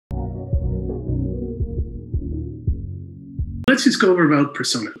Let's just go over about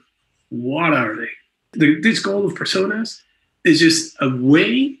persona. What are they? This goal of personas is just a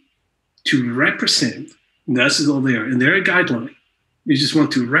way to represent, and that's all they are, and they're a guideline. You just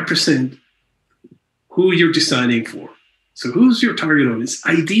want to represent who you're designing for. So who's your target audience?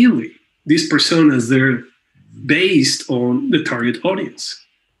 Ideally, these personas, they're based on the target audience.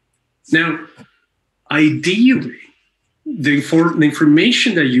 Now, ideally, the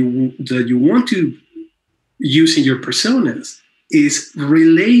information that you want to use in your personas is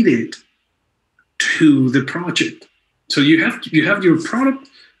related to the project. So you have your product,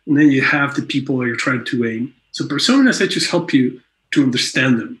 and then you have the people that you're trying to aim. So personas that just help you to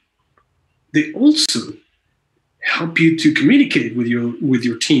understand them. They also help you to communicate with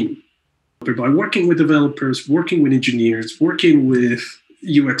your team by working with developers, working with engineers, working with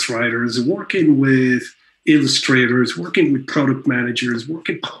UX writers, working with illustrators, working with product managers,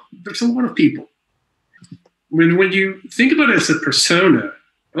 there's a lot of people. When you think about it as a persona,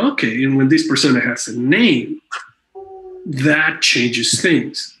 okay, and when this persona has a name, that changes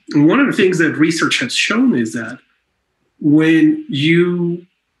things. And one of the things that research has shown is that when you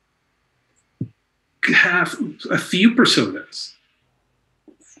have a few personas,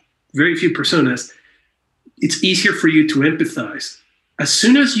 very few personas, it's easier for you to empathize. As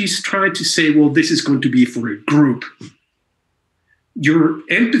soon as you try to say, well, this is going to be for a group, your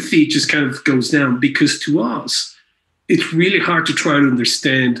empathy just kind of goes down, because to us, it's really hard to try to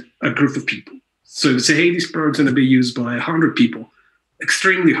understand a group of people. So to say, hey, this product's going to be used by 100 people,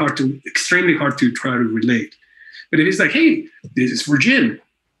 extremely hard to try to relate. But if it's like, hey, this is for Jim,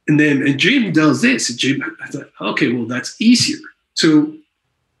 and Jim does this, and Jim, okay, well, that's easier. So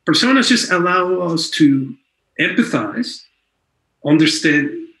personas just allow us to empathize,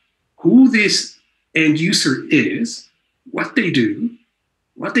 understand who this end user is, what they do,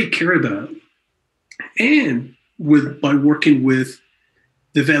 what they care about, and by working with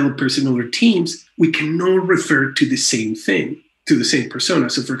developers and other teams, we can all refer to the same thing, to the same persona.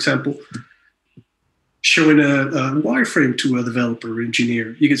 So, for example, showing a wireframe to a developer or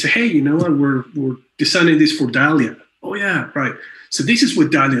engineer, you can say, hey, you know what, we're designing this for Dahlia. Oh yeah, right. So this is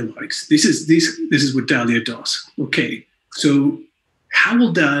what Dahlia likes. This is what Dahlia does. Okay, so how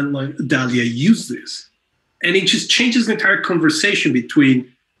will Dahlia use this? And it just changes the entire conversation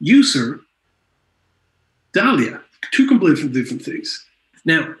between user, Dahlia, two completely different things.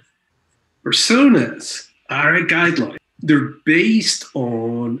 Now, personas are a guideline. They're based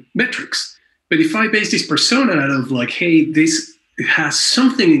on metrics. But if I base this persona out of like, hey, this has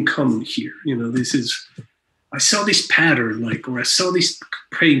something in common here. You know, I saw this pattern, or I saw this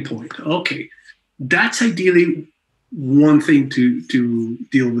pain point. Okay, that's ideally one thing to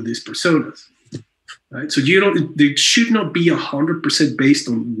deal with these personas. Right? So they should not be 100% based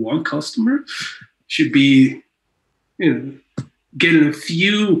on one customer. It should be, getting a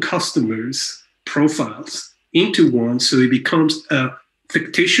few customers' profiles into one, so it becomes a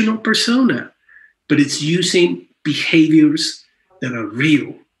fictional persona, but it's using behaviors that are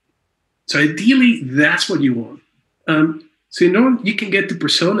real. So ideally, that's what you want. So you can get the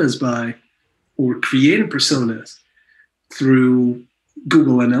personas or creating personas through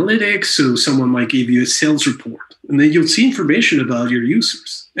Google Analytics. So someone might give you a sales report, and then you'll see information about your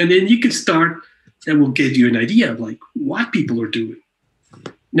users. And then you can start, that will give you an idea of what people are doing.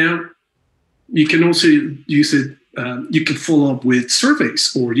 Now, you can also use it, you can follow up with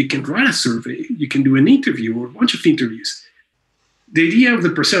surveys, or you can write a survey, you can do an interview or a bunch of interviews. The idea of the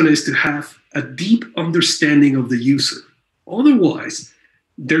persona is to have a deep understanding of the user. Otherwise,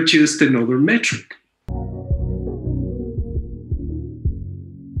 they're just another metric.